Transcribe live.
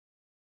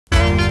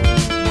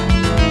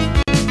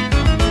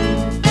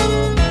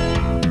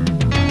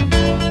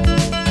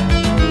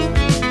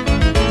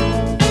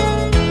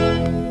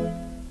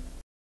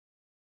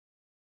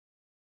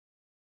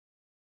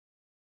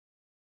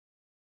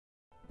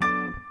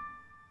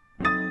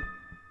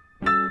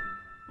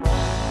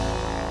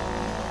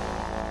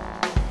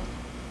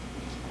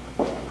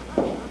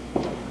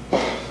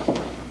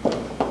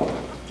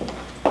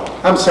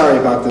I'm sorry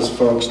about this,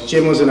 folks.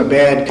 Jim was in a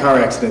bad car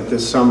accident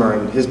this summer,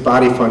 and his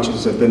body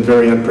functions have been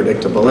very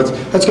unpredictable.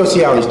 Let's go see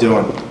how he's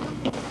doing.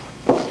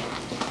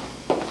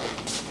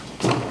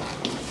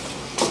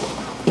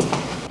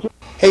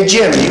 Hey,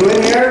 Jim, you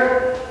in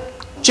here?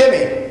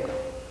 Jimmy!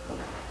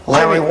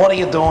 Larry, what are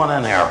you doing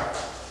in here?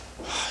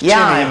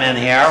 Yeah, I'm in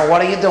here.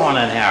 What are you doing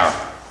in here?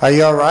 Are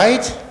you all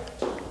right?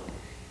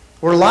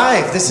 We're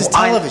live. This is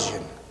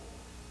television.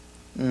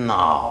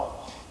 No.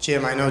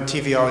 Jim, I know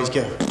TV always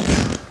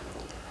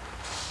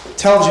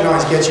television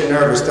always gets you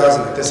nervous,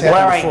 doesn't it? This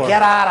happened Larry, before.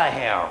 get out of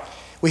here.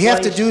 We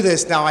have to do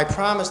this now. I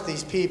promised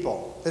these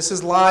people. This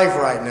is live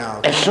right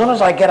now. As soon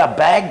as I get a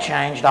bag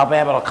changed, I'll be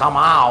able to come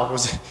out.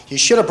 You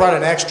should have brought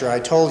an extra. I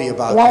told you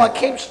about that. Well, it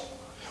keeps...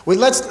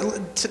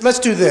 Let's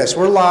do this.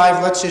 We're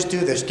live. Let's just do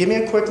this. Give me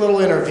a quick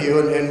little interview,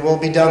 and we'll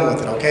be done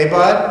with it. Okay,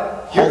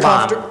 bud? Hold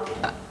on.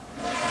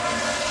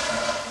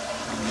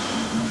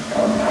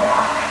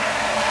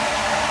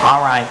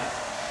 All right.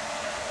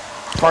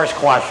 First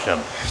question.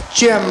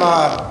 Jim,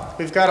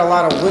 we've got a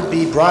lot of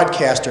would-be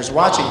broadcasters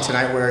watching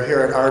tonight. We're here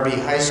at RB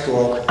High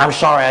School. I'm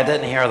sorry, I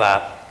didn't hear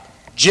that.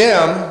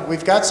 Jim,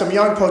 we've got some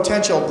young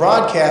potential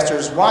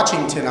broadcasters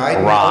watching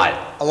tonight. Right.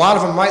 A lot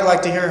of them might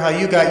like to hear how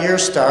you got your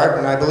start,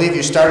 and I believe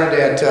you started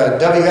at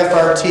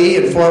WFRT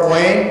in Fort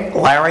Wayne.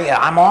 Larry,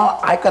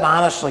 I could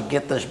honestly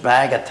get this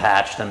bag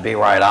attached and be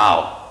right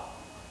out.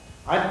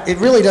 It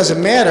really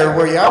doesn't matter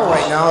where you are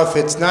right now if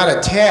it's not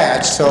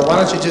attached, so why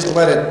don't you just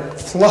let it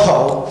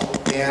flow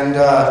and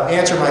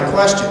answer my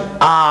question.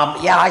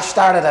 Yeah, I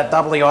started at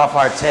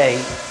WFRT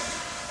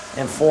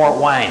in Fort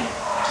Wayne.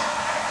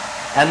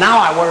 And now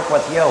I work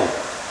with you.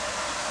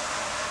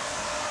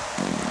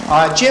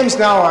 Jim's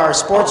now our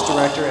sports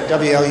director at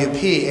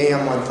WLUP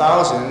AM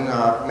 1000.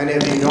 Many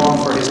of you know him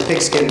for his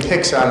pigskin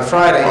picks on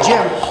Friday.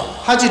 Jim,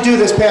 how'd you do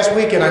this past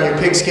weekend on your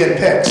pigskin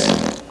picks?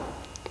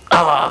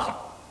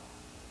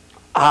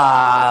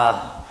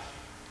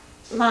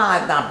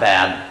 Not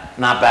bad.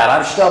 Not bad.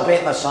 I'm still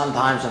beating the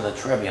Sun-Times and the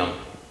Tribune.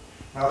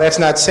 Well, that's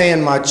not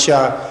saying much. You're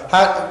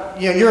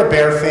a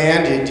Bear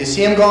fan. Do you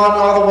see him going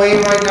all the way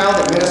right now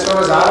that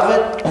Minnesota's out of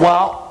it?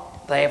 Well,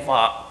 they've,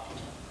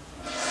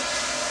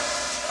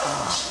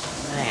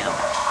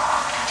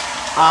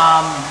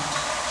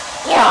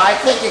 yeah, I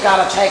think you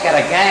got to take it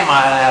a game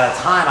at a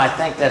time. I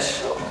think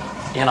this,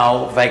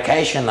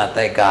 vacation that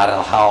they got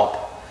will help.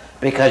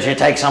 Because you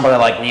take somebody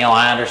like Neil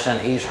Anderson,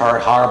 he's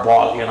hurt,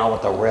 Harbaugh,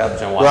 with the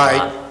ribs and whatnot.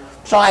 Right.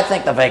 So I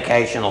think the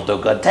vacation will do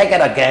good. Take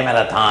it a game at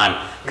a time.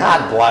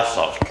 God bless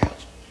those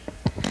kids.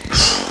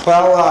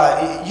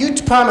 Well, you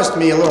promised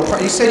me a little,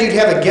 you said you'd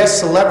have a guest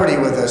celebrity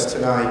with us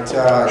tonight.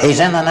 He's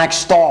in the next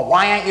stall.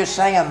 Why aren't you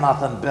saying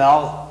nothing,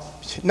 Bill?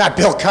 Not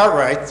Bill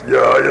Cartwright. Yeah,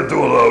 how you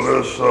doing,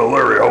 Miss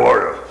Larry? How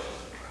are you?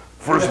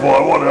 First of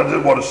all, I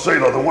didn't want to say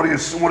nothing. What do you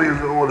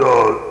doing,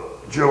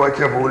 Jim? I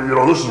can't believe,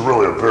 this is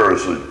really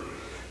embarrassing.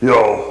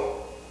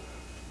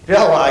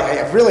 Bill,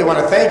 I really want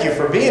to thank you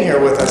for being here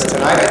with us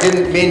tonight. I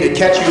didn't mean to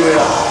catch you at...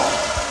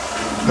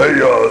 Hey,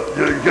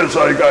 guess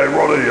I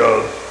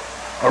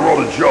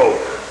wrote a joke.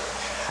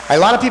 A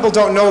lot of people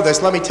don't know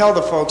this. Let me tell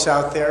the folks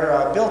out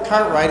there. Bill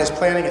Cartwright is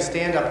planning a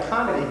stand-up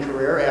comedy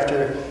career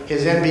after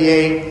his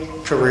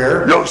NBA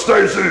career. Yo,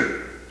 Stacy.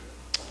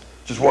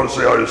 Just want to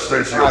say hi to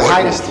Stacy.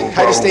 Hi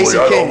to Stacy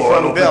King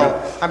from Bill.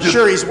 I'm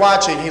sure he's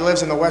watching. He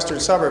lives in the western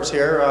suburbs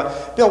here.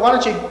 Bill, why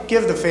don't you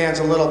give the fans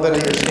a little bit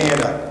of your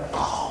stand-up?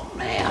 Oh,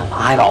 man,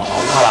 I don't know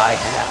what I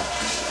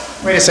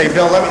have. Wait a second,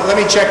 Bill. Let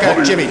me check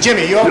on Jimmy.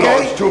 Jimmy, you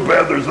okay? It's too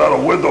bad there's not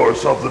a window or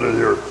something in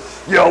here.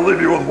 Yeah, I'll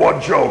leave you with one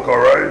joke, all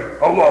right?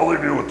 I'll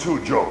leave you with two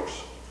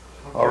jokes.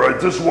 All right,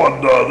 this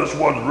one's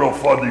real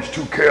fun. These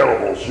two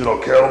cannibals,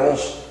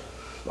 cannibals?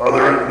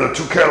 The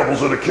two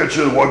cannibals in the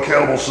kitchen. One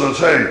cannibal says,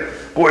 "Hey,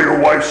 boy, your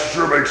wife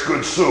sure makes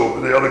good soup."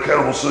 And the other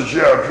cannibal says,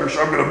 "Yeah,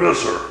 I'm gonna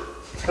miss her."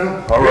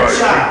 All right,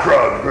 good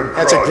crowd.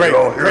 That's a great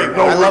one.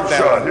 No I love rip that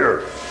shot one.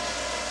 here.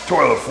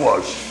 Toilet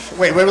flush.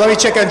 Wait, let me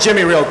check on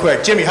Jimmy real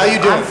quick. Jimmy, how you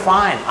doing? I'm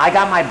fine. I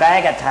got my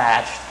bag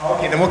attached.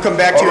 Okay, then we'll come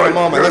back to you in a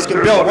moment. Let's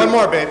get Bill. One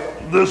more, babe.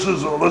 This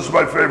is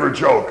my favorite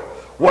joke.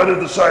 Why did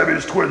the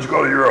Siamese twins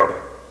go to Europe?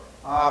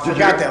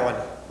 Forgot that one.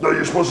 No,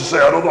 you're supposed to say,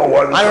 I don't know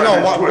why the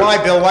Siamese twins. Why,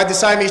 Bill? Why'd the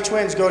Siamese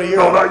twins go to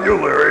Europe? No, not you,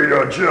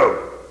 Larry. Jim.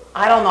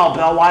 I don't know,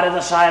 Bill. Why did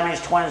the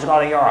Siamese twins go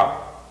to Europe?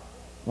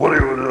 What are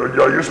you?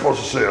 You're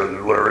supposed to say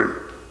it, Larry.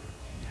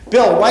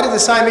 Bill, why did the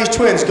Siamese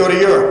twins go to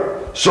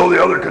Europe? So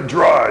the other could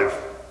drive.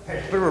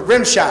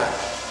 Rim shot.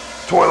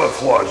 Toilet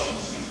flush.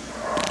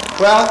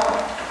 Well,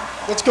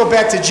 let's go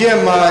back to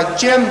Jim.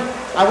 Jim,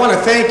 I want to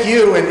thank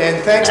you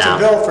and thanks to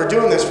Bill for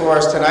doing this for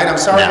us tonight. I'm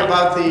sorry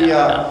about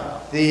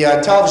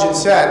the television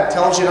set.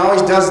 Television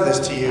always does this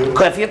to you.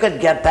 If you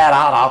could get that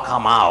out, I'll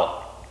come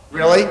out.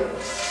 Really?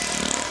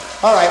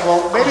 All right,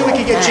 well, maybe we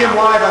could get Jim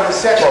live on the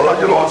set.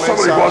 Well,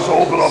 somebody wants to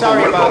open up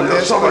sorry a window. about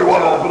this, somebody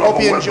wants to open up a window.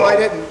 Hope you enjoyed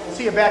it, and we'll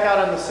see you back out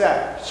on the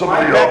set.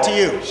 Somebody, back to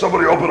you.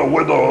 Somebody open a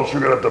window, else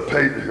you're going to have to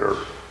paint here.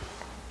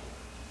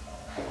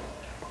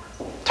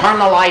 Turn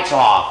the lights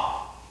off.